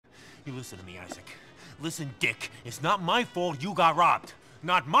You listen to me, Isaac. Listen, Dick, it's not my fault you got robbed.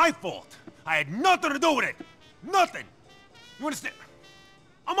 Not my fault. I had nothing to do with it. Nothing. You understand?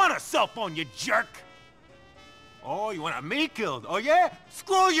 I'm on a cell phone, you jerk. Oh, you want me killed? Oh, yeah?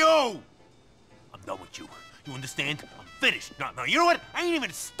 Screw you! I'm done with you. You understand? I'm finished. No, you know what? I ain't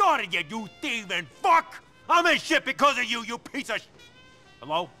even started yet, you thieving fuck! I'm in shit because of you, you piece of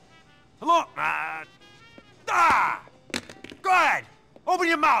Hello? Hello? Go ahead! Open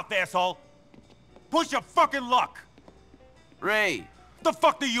your mouth, asshole! Push your fucking luck! Ray! The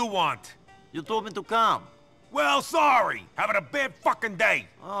fuck do you want? You told me to come. Well, sorry. Having a bad fucking day.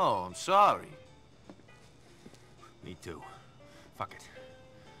 Oh, I'm sorry. Me too. Fuck it.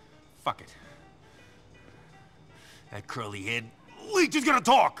 Fuck it. That curly-haired leech is gonna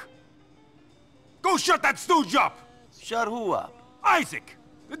talk! Go shut that stooge up! Shut who up? Isaac,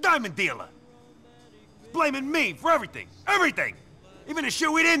 the diamond dealer. He's blaming me for everything. Everything! Even the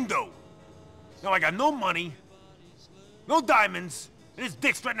shit we didn't do. Now I got no money, no diamonds, and his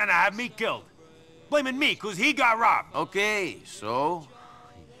dick's threatening to have me killed. Blaming me, because he got robbed. Okay, so?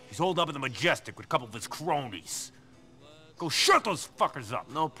 He's holed up in the Majestic with a couple of his cronies. Go shut those fuckers up.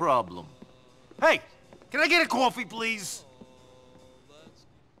 No problem. Hey, can I get a coffee, please?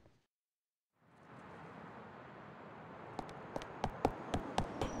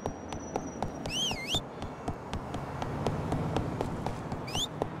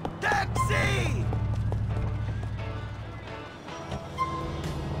 Taxi!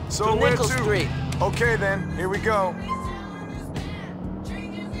 So To where Niko to? Street. Okay then, here we go.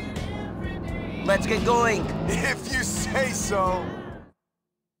 Let's get going. If you say so.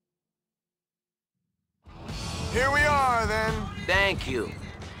 Here we are then. Thank you.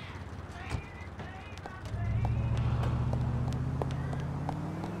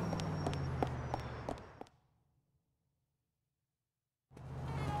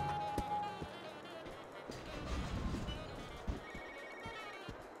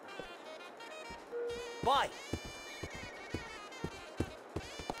 Bye.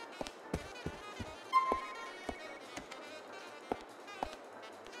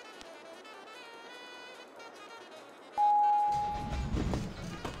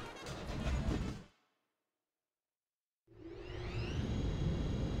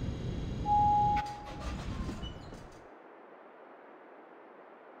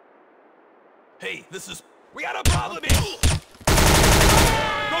 Hey, this is... We got a problem here!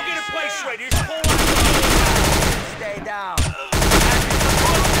 Go get a place ready. Just pull out. Stay down.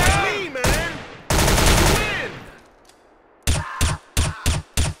 Me, man! Win!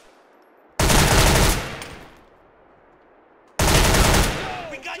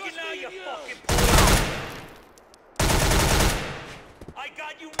 We got you now, you fucking pull-out! I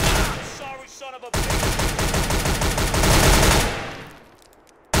got you now, sorry son of a bitch!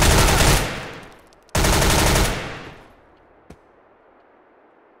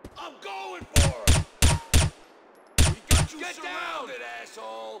 I'm going for it! We got you surrounded,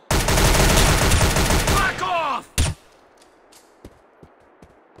 asshole! Back off!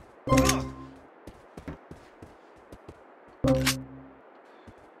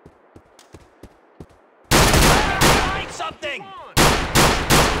 Find something!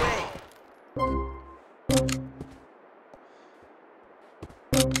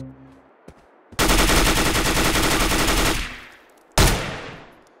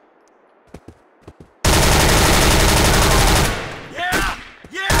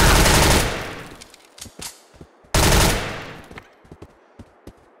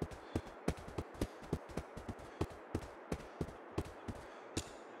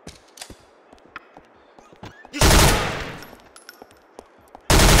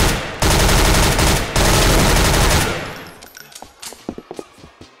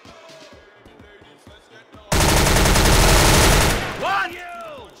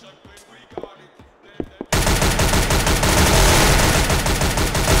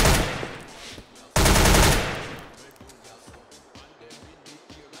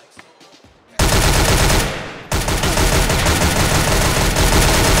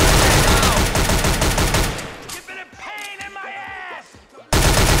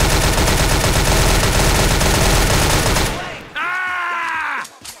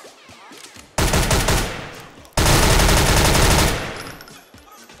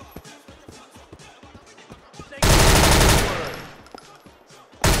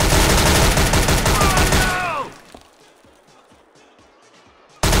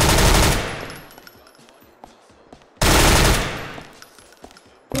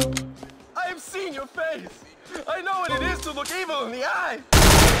 Seen your face. I know what it is to look evil in the eye.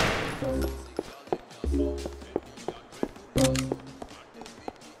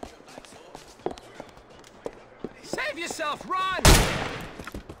 yourself! Run!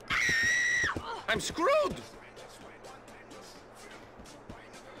 I'm screwed!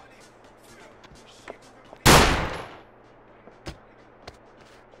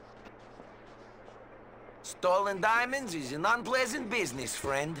 Stolen diamonds is an unpleasant business,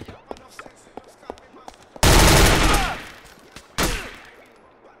 friend.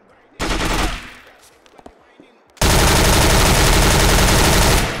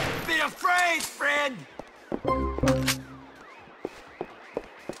 Be afraid, friend!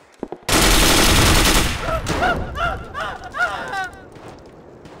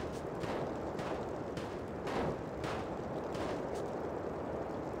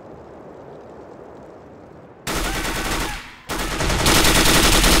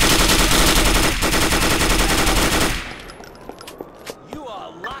 You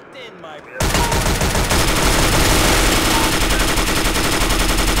are locked in, my friend.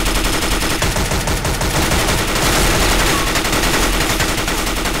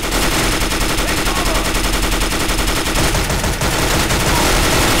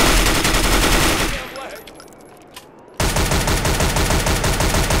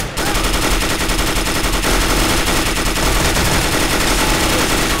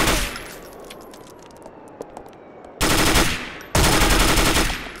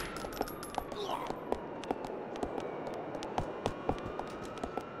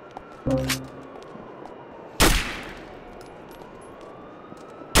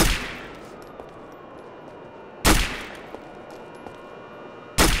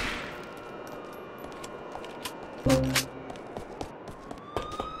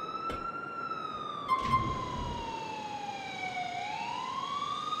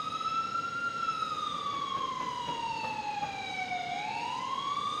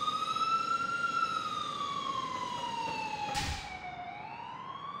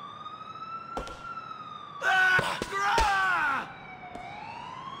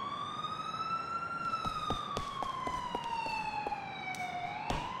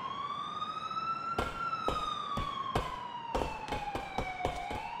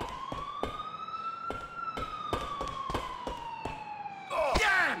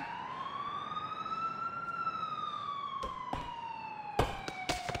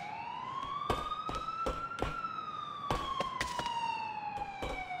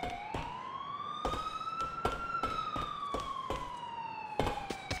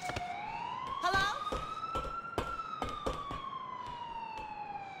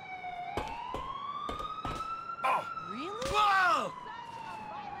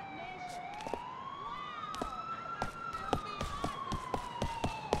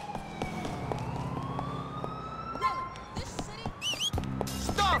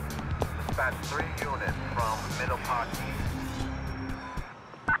 Dispatch 3 units from Middle Park East.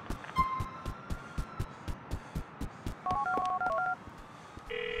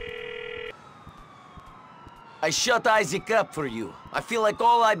 I shut Isaac up for you. I feel like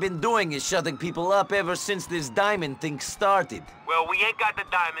all I've been doing is shutting people up ever since this diamond thing started. Well, we ain't got the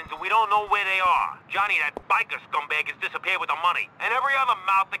diamonds, and we don't know where they are. Johnny, that biker scumbag, has disappeared with the money. And every other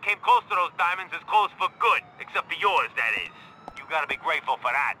mouth that came close to those diamonds is closed for good. Except for yours, that is. You gotta be grateful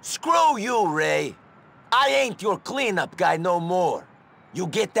for that. Screw you, Ray. I ain't your cleanup guy no more. You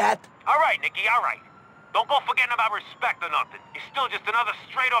get that? All right, Nicky, all right. Don't go forgetting about respect or nothing. You're still just another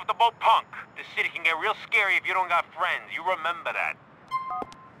straight-off-the-boat punk. This city can get real scary if you don't got friends. You remember that.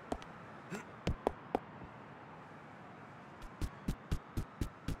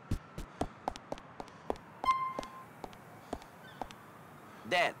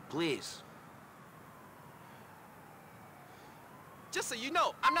 Dad, please. Just so you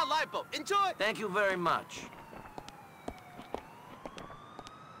know, I'm not liable. Enjoy! Thank you very much.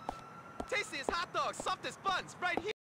 Tastiest hot dogs, softest buns, right here.